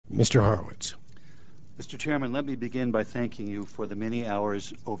Mr. Horowitz. Mr. Chairman, let me begin by thanking you for the many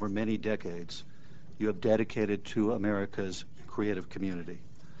hours over many decades you have dedicated to America's creative community.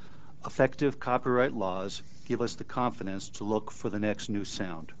 Effective copyright laws give us the confidence to look for the next new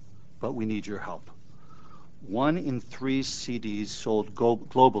sound, but we need your help. 1 in 3 CDs sold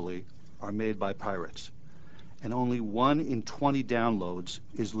globally are made by pirates, and only 1 in 20 downloads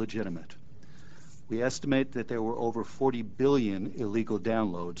is legitimate. We estimate that there were over 40 billion illegal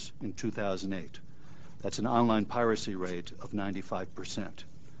downloads in 2008. That's an online piracy rate of 95%.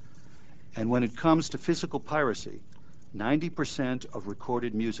 And when it comes to physical piracy, 90% of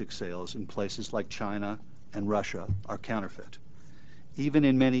recorded music sales in places like China and Russia are counterfeit. Even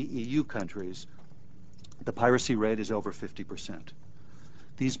in many EU countries, the piracy rate is over 50%.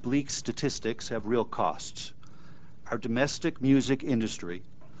 These bleak statistics have real costs. Our domestic music industry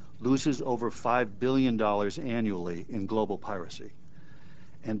loses over $5 billion annually in global piracy.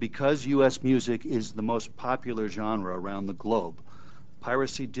 And because U.S. music is the most popular genre around the globe,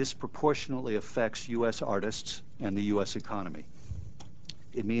 piracy disproportionately affects U.S. artists and the U.S. economy.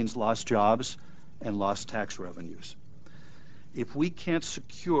 It means lost jobs and lost tax revenues. If we can't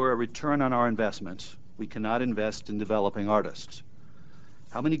secure a return on our investments, we cannot invest in developing artists.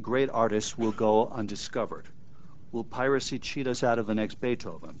 How many great artists will go undiscovered? Will piracy cheat us out of the next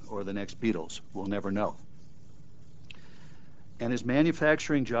Beethoven or the next Beatles? We'll never know. And as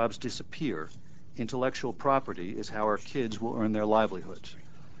manufacturing jobs disappear, intellectual property is how our kids will earn their livelihoods.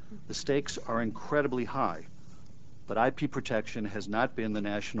 The stakes are incredibly high, but IP protection has not been the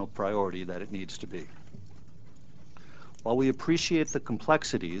national priority that it needs to be. While we appreciate the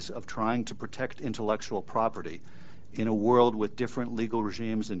complexities of trying to protect intellectual property in a world with different legal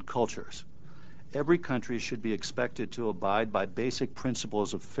regimes and cultures, every country should be expected to abide by basic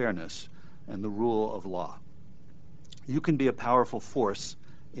principles of fairness and the rule of law. You can be a powerful force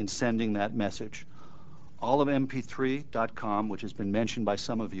in sending that message. All of mp3.com, which has been mentioned by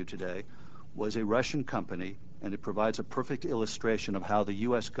some of you today, was a Russian company, and it provides a perfect illustration of how the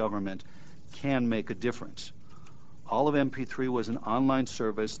U.S. government can make a difference. All of MP3 was an online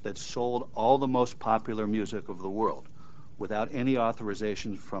service that sold all the most popular music of the world without any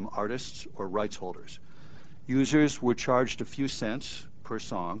authorization from artists or rights holders. Users were charged a few cents per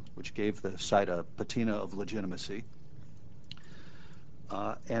song, which gave the site a patina of legitimacy.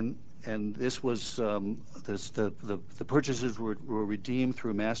 And this was the purchases were redeemed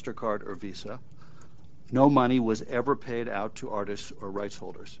through MasterCard or Visa. No money was ever paid out to artists or rights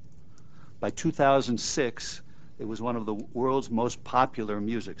holders. By 2006, it was one of the world's most popular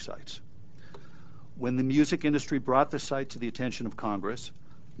music sites. When the music industry brought the site to the attention of Congress,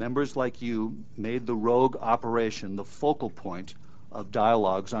 members like you made the rogue operation the focal point of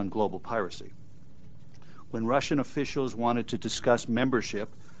dialogues on global piracy. When Russian officials wanted to discuss membership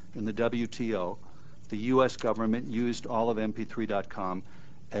in the WTO, the U.S. government used all of mp3.com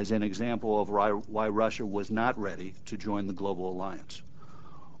as an example of why Russia was not ready to join the global alliance.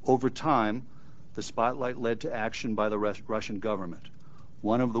 Over time, the spotlight led to action by the Russian government.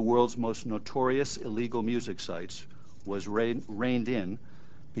 One of the world's most notorious illegal music sites was reined in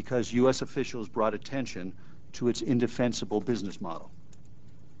because U.S. officials brought attention to its indefensible business model.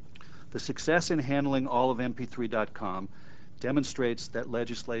 The success in handling all of mp3.com demonstrates that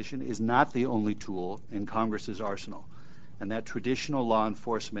legislation is not the only tool in Congress's arsenal, and that traditional law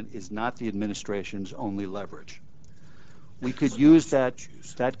enforcement is not the administration's only leverage. We could use that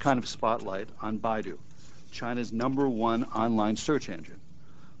kind of spotlight on Baidu, China's #1 online search engine.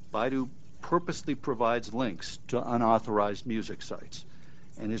 Baidu purposely provides links to unauthorized music sites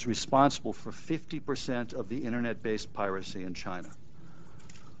and is responsible for 50% of the internet-based piracy in China.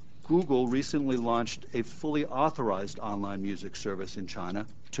 Google recently launched a fully authorized online music service in China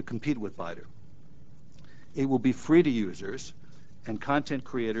to compete with Baidu. It will be free to users, and content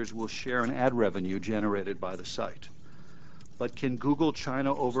creators will share an ad revenue generated by the site. But can Google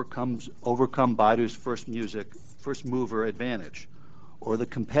China overcome Baidu's first mover advantage, or the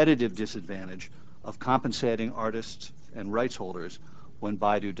competitive disadvantage of compensating artists and rights holders when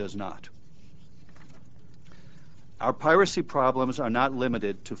Baidu does not? Our piracy problems are not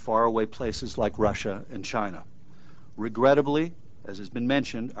limited to faraway places like Russia and China. Regrettably, as has been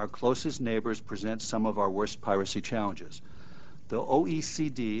mentioned, our closest neighbors present some of our worst piracy challenges. The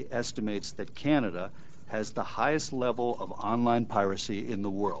OECD estimates that Canada has the highest level of online piracy in the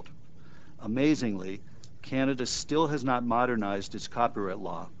world. Amazingly, Canada still has not modernized its copyright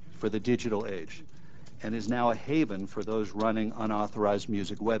law for the digital age and is now a haven for those running unauthorized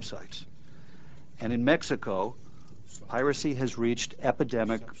music websites. And in Mexico, piracy has reached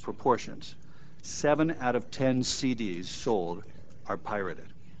epidemic proportions. 7 out of 10 CDs sold are pirated.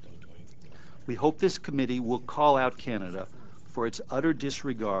 We hope this committee will call out Canada for its utter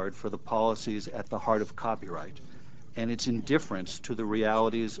disregard for the policies at the heart of copyright and its indifference to the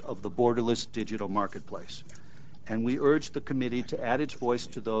realities of the borderless digital marketplace. And we urge the committee to add its voice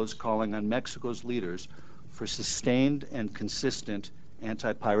to those calling on Mexico's leaders for sustained and consistent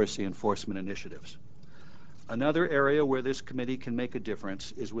anti-piracy enforcement initiatives. Another area where this committee can make a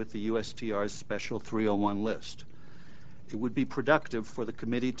difference is with the USTR's Special 301 list. It would be productive for the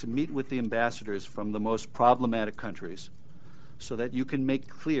committee to meet with the ambassadors from the most problematic countries so that you can make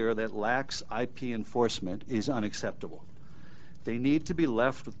clear that lax IP enforcement is unacceptable. They need to be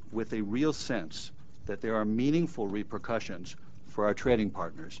left with a real sense that there are meaningful repercussions for our trading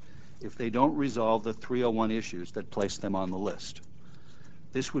partners if they don't resolve the 301 issues that place them on the list.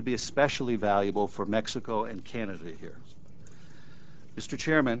 This would be especially valuable for Mexico and Canada here. Mr.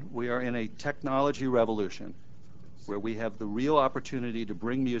 Chairman, we are in a technology revolution where we have the real opportunity to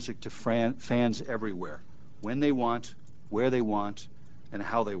bring music to fans everywhere, when they want, where they want, and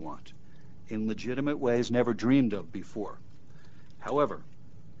how they want, in legitimate ways never dreamed of before. However,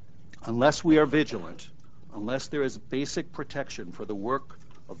 unless we are vigilant, unless there is basic protection for the work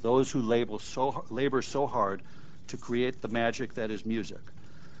of those who labor so hard to create the magic that is music,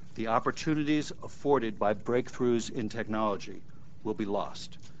 the opportunities afforded by breakthroughs in technology will be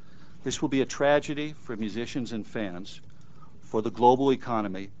lost. This will be a tragedy for musicians and fans, for the global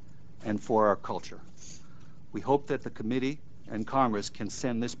economy, and for our culture. We hope that the committee and Congress can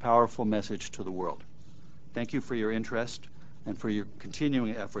send this powerful message to the world. Thank you for your interest and for your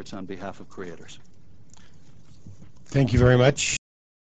continuing efforts on behalf of creators. Thank you very much.